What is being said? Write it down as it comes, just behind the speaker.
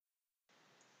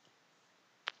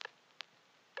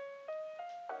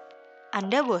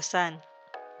Anda bosan?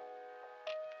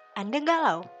 Anda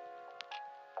galau?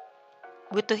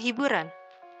 Butuh hiburan?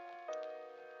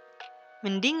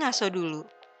 Mending ngaso dulu.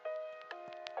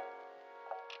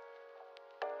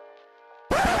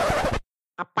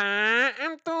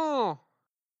 Apaan tuh?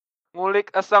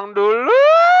 Ngulik esong dulu.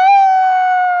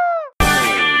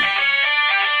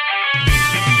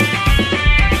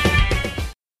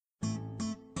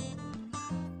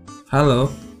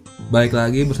 Halo, balik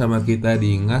lagi bersama kita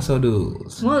di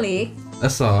Ngasodus Ngulik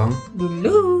Esong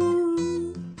dulu.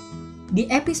 Di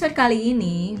episode kali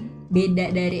ini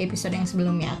beda dari episode yang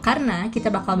sebelumnya karena kita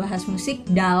bakal bahas musik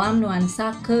dalam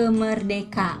nuansa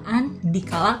kemerdekaan di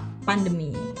kala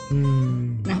pandemi.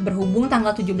 Nah, berhubung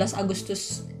tanggal 17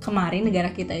 Agustus kemarin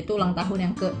negara kita itu ulang tahun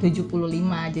yang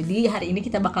ke-75. Jadi hari ini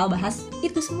kita bakal bahas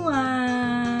itu semua.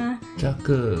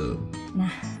 Cakep.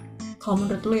 Kalau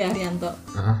menurut lu ya Arianto,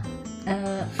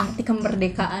 arti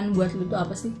kemerdekaan buat lu tuh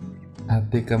apa sih?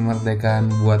 Arti kemerdekaan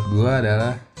buat gue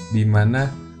adalah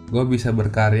dimana gue bisa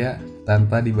berkarya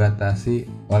tanpa dibatasi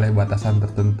oleh batasan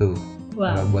tertentu.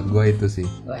 Kalau buat gue itu sih.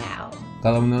 Wow.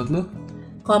 Kalau menurut lu?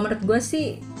 Kalau menurut gue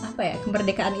sih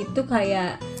kemerdekaan itu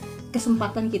kayak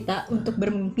kesempatan kita untuk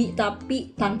bermimpi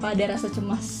tapi tanpa ada rasa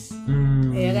cemas.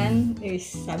 Ya kan?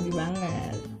 Sabi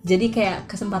banget. Jadi kayak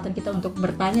kesempatan kita untuk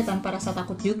bertanya tanpa rasa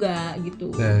takut juga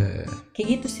gitu. Kayak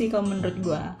gitu sih kalau menurut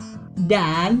gue.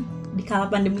 Dan di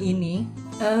kala pandemi ini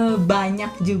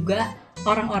banyak juga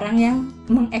orang-orang yang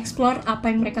mengeksplor apa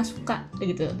yang mereka suka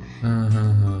gitu.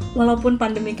 Walaupun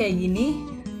pandemi kayak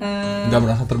gini Nggak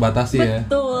merasa terbatasi ya?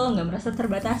 Betul, nggak merasa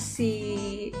terbatasi.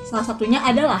 Salah satunya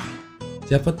adalah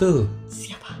Siapa tuh?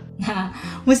 Nah,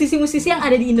 musisi-musisi yang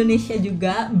ada di Indonesia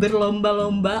juga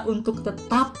berlomba-lomba untuk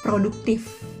tetap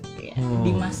produktif ya,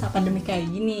 di masa pandemi kayak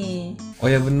gini. Oh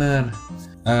ya benar.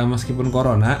 Meskipun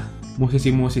corona,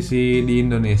 musisi-musisi di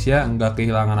Indonesia nggak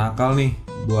kehilangan akal nih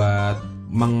buat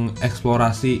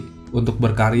mengeksplorasi untuk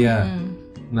berkarya.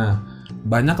 Nah,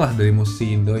 banyaklah dari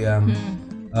musisi Indo yang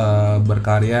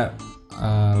berkarya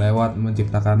lewat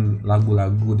menciptakan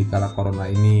lagu-lagu di kala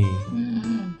corona ini.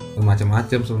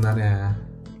 Bermacam-macam sebenarnya.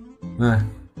 Nah,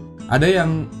 ada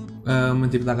yang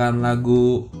menciptakan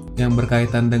lagu yang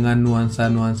berkaitan dengan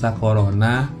nuansa-nuansa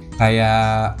corona,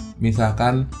 kayak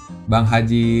misalkan Bang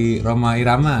Haji Rhoma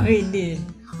Irama.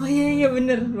 Oh iya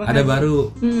bener. Ada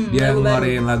baru dia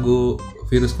ngeluarin lagu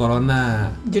Virus Corona.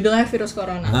 Judulnya Virus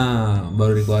Corona.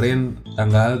 Baru dikeluarin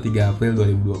tanggal 3 April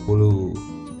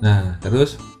 2020. Nah,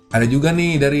 terus ada juga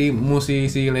nih dari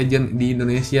musisi legend di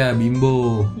Indonesia,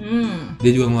 Bimbo.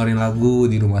 Dia juga ngeluarin lagu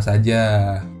Di Rumah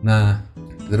Saja. Nah,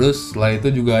 terus setelah itu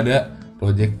juga ada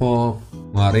Project Pop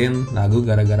ngeluarin lagu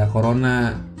Gara-Gara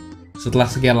Corona. Setelah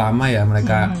sekian lama ya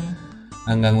mereka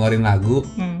nggak ngeluarin lagu,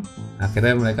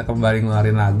 akhirnya mereka kembali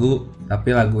ngeluarin lagu,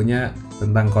 tapi lagunya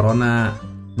tentang Corona.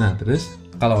 Nah, terus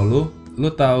kalau lu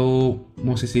tahu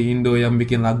musisi Indo yang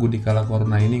bikin lagu di kala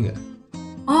Corona ini nggak?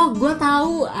 Oh, gue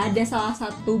tahu ada salah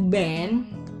satu band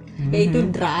yaitu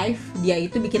Drive. Dia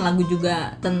itu bikin lagu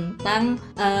juga tentang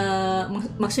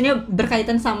maksudnya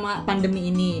berkaitan sama pandemi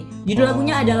ini. Judul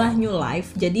lagunya adalah New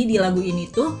Life. Jadi di lagu ini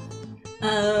tuh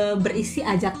berisi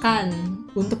ajakan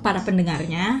untuk para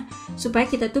pendengarnya supaya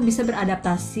kita tuh bisa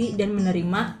beradaptasi dan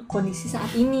menerima kondisi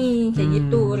saat ini kayak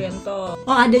gitu, Rianto.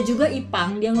 Oh, ada juga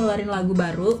Ipang, dia ngeluarin lagu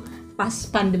baru pas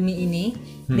pandemi ini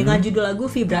dengan judul lagu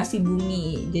Vibrasi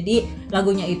Bumi. Jadi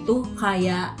lagunya itu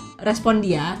kayak respon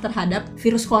dia terhadap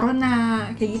virus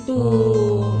corona kayak gitu.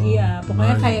 Iya,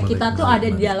 pokoknya kayak kita tuh ada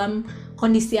di dalam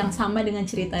kondisi yang sama dengan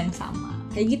cerita yang sama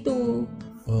kayak gitu.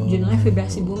 Judulnya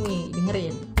Vibrasi Bumi,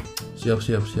 dengerin. Siap.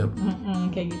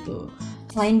 Kayak gitu.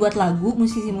 Selain buat lagu,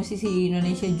 musisi-musisi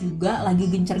Indonesia juga lagi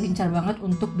gencar-gencar banget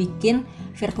untuk bikin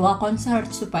virtual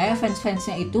concert supaya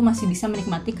fans-fansnya itu masih bisa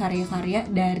menikmati karya-karya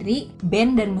dari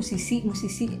band dan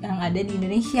musisi-musisi yang ada di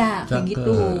Indonesia. Kayak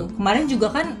gitu. Kemarin juga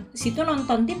kan situ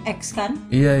nonton Tim X kan?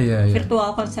 Iya.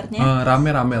 Virtual konsernya.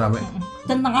 Rame.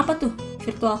 Tentang apa tuh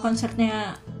virtual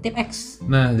konsernya Tim X?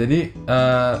 Nah, jadi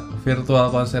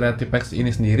virtual konser Tim X ini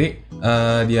sendiri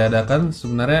diadakan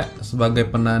sebenarnya sebagai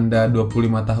penanda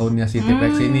 25 tahunnya si Tim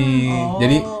X ini.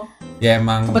 Jadi ya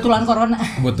emang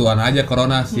kebetulan aja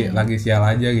corona sih lagi sial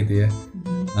aja gitu ya.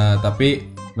 Tapi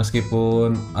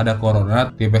meskipun ada corona,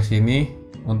 Tim X ini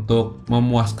untuk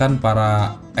memuaskan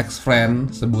para ex-friend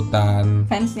sebutan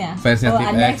fansnya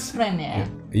Tim X. Ex-friend ya.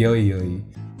 Yoi.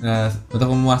 Untuk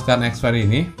memuaskan ex-friend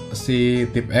ini si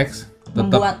Tim X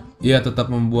tetap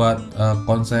membuat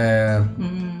konser.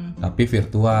 Tapi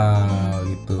virtual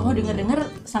gitu. Oh, dengar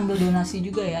sambil donasi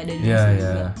juga ya, ada donasi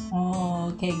juga.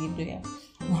 Oh, kayak gitu ya.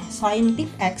 Nah, selain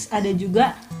Tip X ada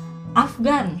juga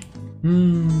Afgan.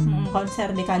 Konser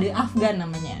Dekade Afgan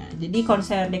namanya. Jadi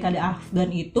konser Dekade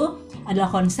Afgan itu adalah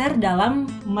konser dalam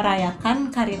merayakan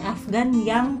karir Afgan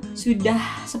yang sudah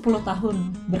 10 tahun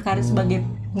berkarir sebagai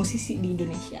musisi di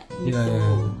Indonesia gitu.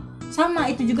 Sama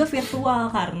itu juga virtual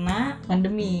karena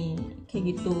pandemi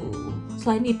kayak gitu.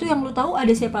 Selain itu yang lu tahu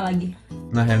ada siapa lagi?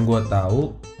 Nah, yang gua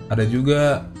tahu ada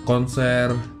juga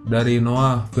konser dari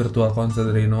Noah, virtual konser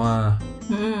dari Noah.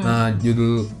 Nah,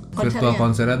 judul virtual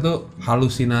konsernya tuh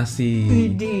Halusinasi.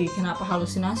 Widih, kenapa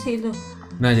halusinasi itu?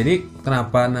 Nah, jadi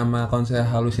kenapa nama konser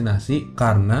Halusinasi?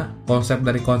 Karena konsep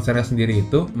dari konsernya sendiri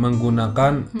itu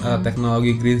menggunakan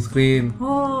teknologi green screen.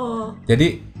 Oh.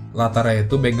 Jadi latarnya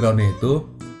itu, backgroundnya itu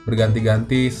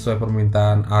berganti-ganti sesuai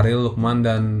permintaan Ariel, Lukman,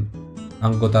 dan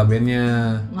anggota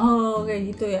bandnya. Oh,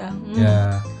 kayak gitu ya.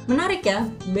 Ya. Menarik ya,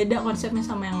 beda konsepnya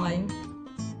sama yang lain.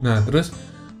 Nah, terus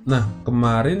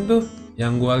kemarin tuh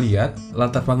yang gua lihat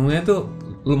latar panggungnya tuh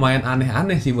lumayan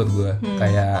aneh-aneh sih buat gua.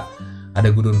 Kayak ada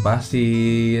gurun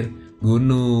pasir,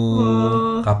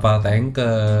 gunung, kapal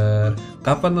tanker.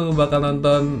 Kapan lu bakal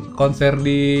nonton konser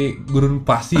di gurun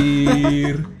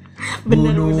pasir?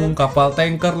 Gunung, kapal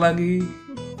tanker lagi.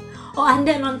 Oh,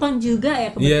 Anda nonton juga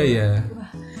ya kebetulan? Iya.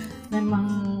 Wah, memang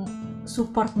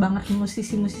support banget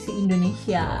musisi-musisi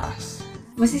Indonesia.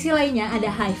 Musisi lainnya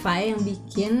ada Hi-Fi yang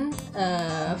bikin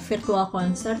virtual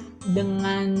concert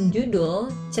dengan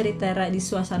judul Ceritera di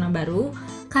Suasana Baru,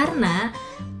 karena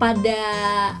pada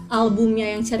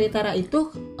albumnya yang Ceritera itu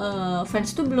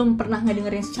fans tuh belum pernah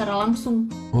ngedengerin secara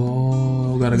langsung.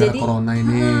 Oh, gara-gara Jadi, corona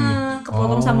ini.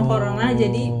 Kepotong sama corona,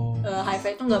 jadi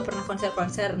Hi-Fi itu nggak pernah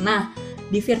konser-konser. Nah,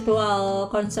 di virtual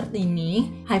concert ini,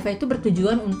 Hi-Fi itu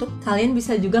bertujuan untuk kalian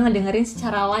bisa juga ngedengerin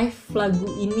secara live lagu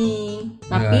ini,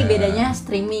 tapi bedanya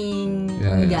streaming,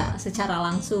 enggak secara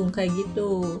langsung kayak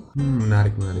gitu.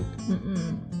 Menarik.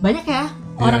 Banyak ya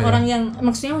orang-orang yang,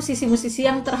 maksudnya musisi-musisi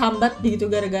yang terhambat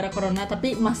gitu gara-gara corona,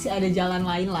 tapi masih ada jalan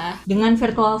lain lah dengan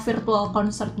virtual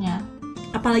konsernya.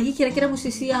 Apalagi kira-kira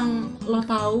musisi yang lo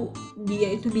tahu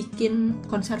dia itu bikin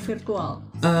konser virtual?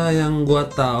 Yang gua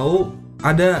tahu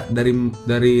ada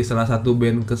dari salah satu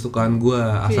band kesukaan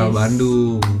gua asal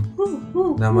Bandung.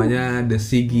 Namanya The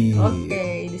Sigit.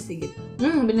 Oke, The Sigit.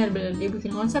 Benar-benar dia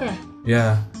bikin konser ya? Ya,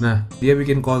 nah dia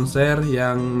bikin konser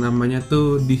yang namanya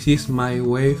tuh This Is My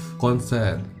Wave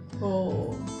Concert.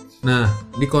 Oh. Nah,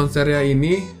 di konsernya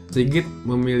ini Sigit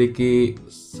memiliki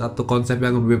satu konsep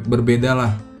yang berbeda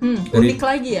lah. Unik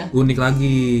lagi ya? Unik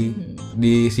lagi.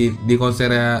 Di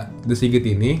konsernya The Sigit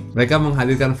ini mereka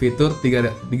menghadirkan fitur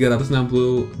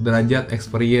 360 derajat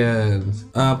experience.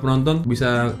 Penonton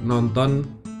bisa nonton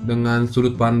dengan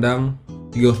sudut pandang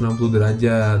 360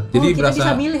 derajat. Jadi kita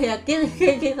bisa milih ya,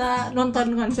 kita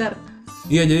nonton konser.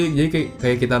 Iya, jadi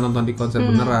kayak kita nonton di konser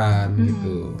beneran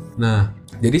gitu. Nah,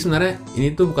 jadi sebenarnya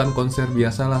ini tuh bukan konser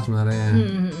biasa lah sebenarnya.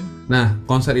 Nah,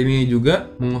 konser ini juga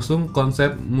mengusung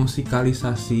konsep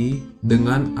musikalisasi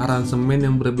dengan aransemen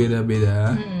yang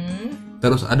berbeda-beda.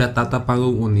 Terus ada tata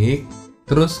panggung unik,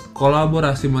 terus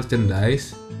kolaborasi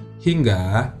merchandise,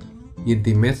 hingga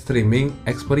intimate streaming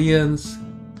experience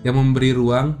yang memberi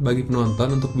ruang bagi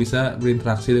penonton untuk bisa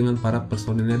berinteraksi dengan para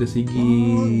personilnya The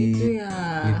Sigit. Oh, gitu ya.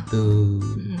 Gitu.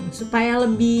 Supaya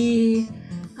lebih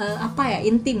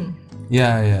intim.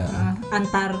 Ya.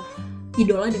 Antar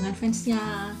idola dengan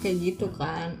fansnya kayak gitu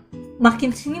kan.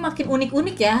 Makin sini makin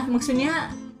unik-unik ya.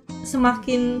 Maksudnya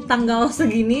semakin tanggal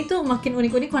segini tuh makin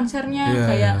unik-unik konsernya.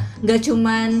 Kayak nggak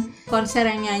cuman konser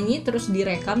yang nyanyi terus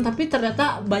direkam, tapi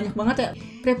ternyata banyak banget ya,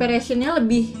 preparationnya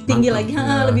lebih tinggi lagi,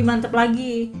 lebih mantep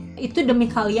lagi. Itu demi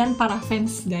kalian para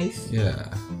fans guys.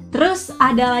 Terus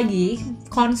ada lagi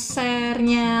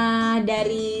konsernya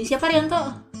dari siapa,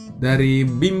 Rianto? Dari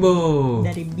Bimbo.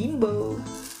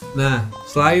 Nah,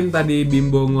 selain tadi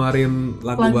Bimbo ngeluarin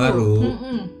lagu baru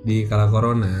di kala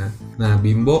corona, nah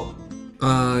Bimbo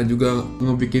juga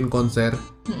ngebikin konser.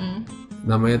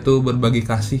 Namanya tuh Berbagi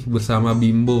Kasih Bersama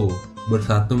Bimbo,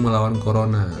 Bersatu Melawan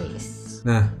Corona.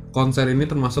 Nah, konser ini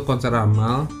termasuk konser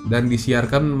amal dan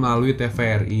disiarkan melalui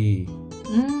TVRI.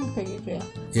 Kayak gitu ya.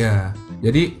 Ya,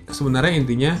 jadi sebenarnya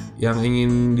intinya yang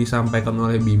ingin disampaikan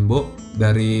oleh Bimbo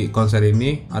dari konser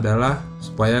ini adalah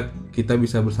supaya kita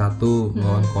bisa bersatu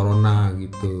melawan corona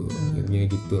gitu. Intinya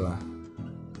gitulah.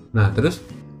 Nah, terus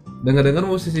dengar-dengar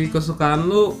musisi kesukaan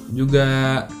lu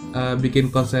juga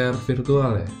bikin konser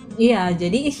virtual ya? Iya,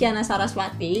 jadi Isyana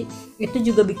Saraswati itu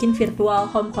juga bikin virtual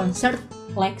home concert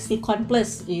Lexicon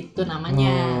Plus itu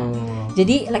namanya.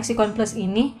 Jadi Lexicon Plus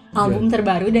ini album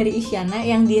terbaru dari Isyana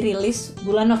yang dirilis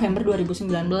bulan November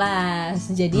 2019.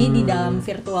 Jadi di dalam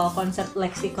virtual concert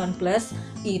Lexicon Plus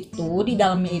itu, di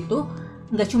dalamnya itu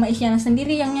nggak cuma Isyana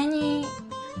sendiri yang nyanyi,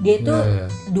 Dia itu Iya, iya.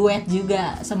 duet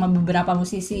juga sama beberapa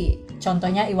musisi.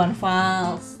 Contohnya Iwan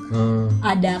Fals.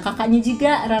 Ada kakaknya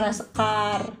juga Rara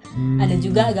Sekar. Ada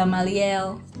juga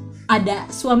Gamaliel.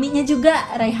 Ada suaminya juga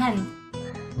Raihan.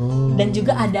 Dan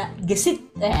juga ada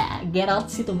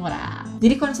Gerald Situmorang.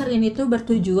 Jadi konser ini tuh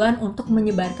bertujuan untuk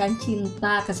menyebarkan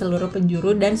cinta ke seluruh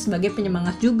penjuru dan sebagai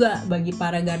penyemangat juga bagi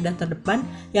para garda terdepan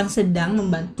yang sedang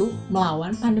membantu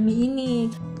melawan pandemi ini.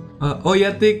 Oh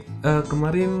ya Tik,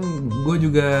 kemarin gue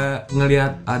juga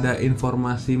ngelihat ada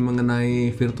informasi mengenai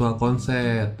virtual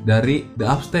konser dari The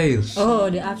Upstairs. Oh,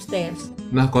 The Upstairs.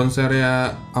 Nah,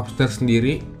 konsernya Upstairs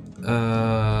sendiri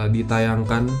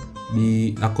ditayangkan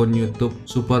di akun YouTube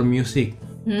Super Music.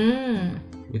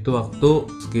 Itu waktu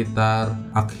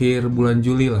sekitar akhir bulan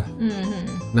Juli lah.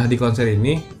 Nah, di konser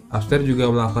ini Upstairs juga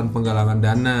melakukan penggalangan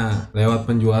dana lewat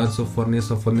penjualan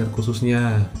souvenir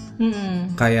khususnya.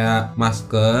 Kayak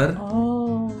masker,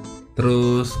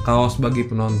 terus kaos bagi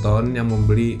penonton yang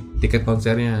membeli tiket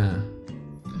konsernya.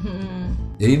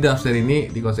 Jadi The Upstairs ini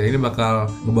di konser ini bakal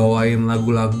ngebawain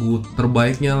lagu-lagu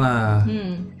terbaiknya lah.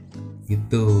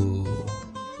 Gitu.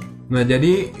 Nah,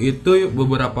 jadi itu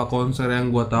beberapa konser yang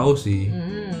gua tahu sih.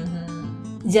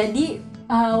 Jadi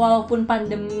walaupun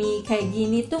pandemi kayak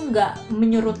gini tuh nggak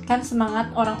menyurutkan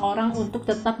semangat orang-orang untuk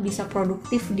tetap bisa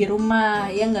produktif di rumah,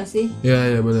 ya nggak sih?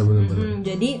 Ya benar.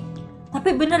 Jadi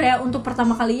tapi bener ya, untuk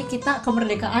pertama kalinya kita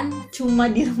kemerdekaan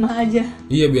cuma di rumah aja.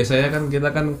 Iya, biasanya kan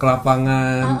kita kan ke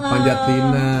lapangan, panjat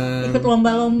pinang, ikut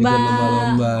lomba-lomba atau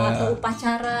lomba-lomba.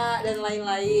 upacara dan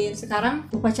lain-lain. Sekarang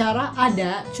upacara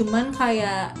ada, cuman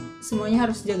kayak semuanya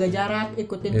harus jaga jarak,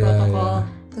 ikutin protokol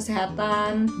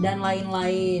kesehatan dan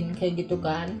lain-lain kayak gitu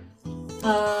kan.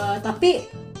 Tapi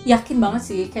yakin banget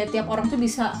sih kayak tiap orang tuh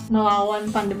bisa melawan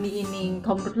pandemi ini.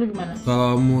 Kalau menurut lu gimana?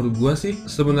 Kalau menurut gue sih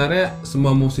sebenarnya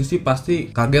semua musisi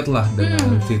pasti kaget lah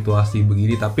dengan situasi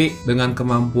begini, tapi dengan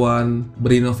kemampuan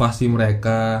berinovasi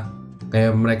mereka,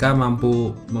 kayak mereka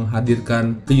mampu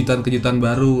menghadirkan kejutan-kejutan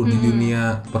baru di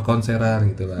dunia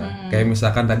perkonseran gitu lah. Kayak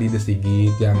misalkan tadi The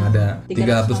Sigit yang ada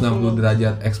 360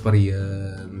 derajat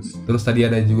experience. Terus tadi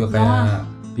ada juga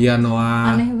kayak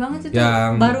Noah. Aneh banget itu,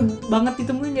 yang baru banget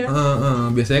ditemuin ya.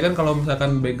 Biasanya kan kalau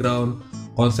misalkan background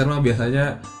konser mah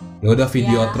biasanya ya udah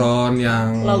videotron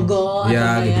yang logo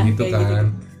ya atau gitu-gitu kayak kan.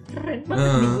 Keren banget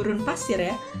di gurun pasir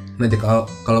ya. Nah,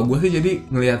 kalau gue sih jadi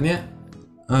ngelihatnya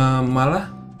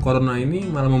malah corona ini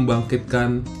malah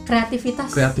membangkitkan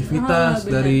kreativitas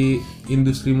dari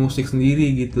industri musik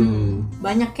sendiri gitu.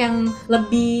 Banyak yang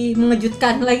lebih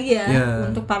mengejutkan lagi ya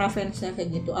untuk para fansnya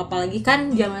kayak gitu. Apalagi kan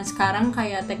zaman sekarang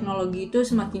kayak teknologi itu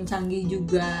semakin canggih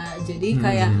juga. Jadi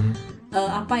kayak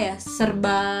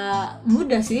serba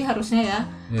mudah sih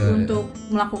harusnya untuk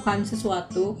melakukan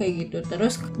sesuatu kayak gitu.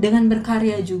 Terus dengan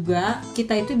berkarya juga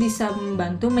kita itu bisa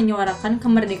membantu menyuarakan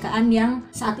kemerdekaan yang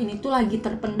saat ini tuh lagi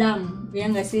terpendam,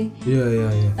 ya nggak sih?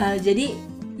 Iya.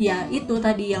 Jadi ya itu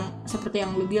tadi yang seperti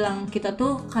yang lu bilang, kita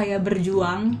tuh kayak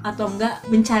berjuang atau enggak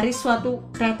mencari suatu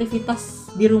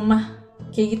kreativitas di rumah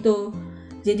kayak gitu.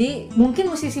 Jadi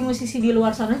mungkin musisi-musisi di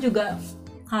luar sana juga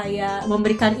kayak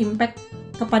memberikan impact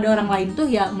kepada orang lain tuh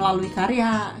ya melalui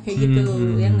karya kayak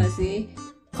gitu, ya nggak sih?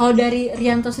 Kalau dari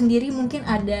Rianto sendiri mungkin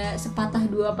ada sepatah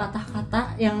dua patah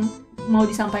kata yang mau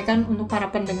disampaikan untuk para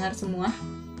pendengar semua.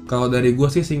 Kalau dari gue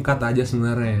sih singkat aja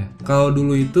sebenarnya. Kalau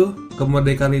dulu itu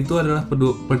kemerdekaan itu adalah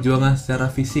perjuangan secara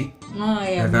fisik,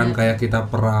 ya kan, kayak kita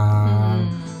perang,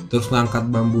 terus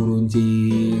ngangkat bambu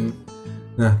runcing.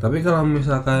 Nah, tapi kalau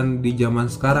misalkan di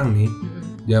zaman sekarang nih,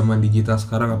 zaman digital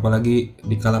sekarang, apalagi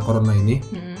di kala corona ini,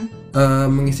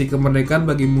 mengisi kemerdekaan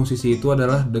bagi musisi itu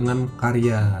adalah dengan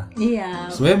karya.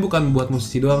 Iya. Sebenarnya bukan buat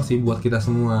musisi doang sih, buat kita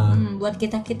semua. Buat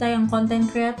kita yang content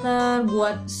creator,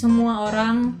 buat semua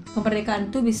orang, kemerdekaan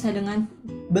itu bisa dengan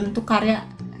bentuk karya.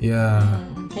 Ya.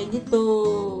 Kayak gitu.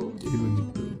 Jadi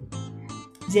begitu.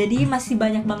 Jadi masih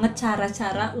banyak banget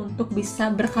cara-cara untuk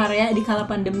bisa berkarya di kala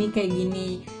pandemi kayak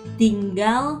gini.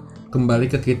 Tinggal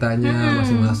kembali ke kitanya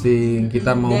masing-masing.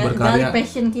 Kita mau berkarya, dari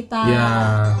passion kita. Ya.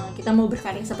 Kita mau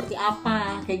berkarya seperti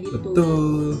apa, kayak gitu.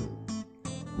 Betul.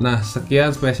 Nah,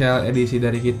 sekian spesial edisi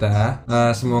dari kita.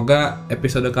 Semoga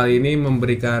episode kali ini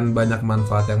memberikan banyak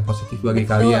manfaat yang positif bagi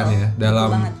kalian ya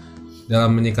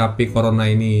dalam menyikapi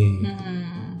corona ini.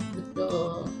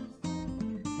 Betul.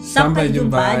 Sampai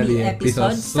jumpa di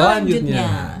episode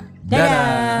selanjutnya.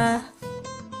 Dadah.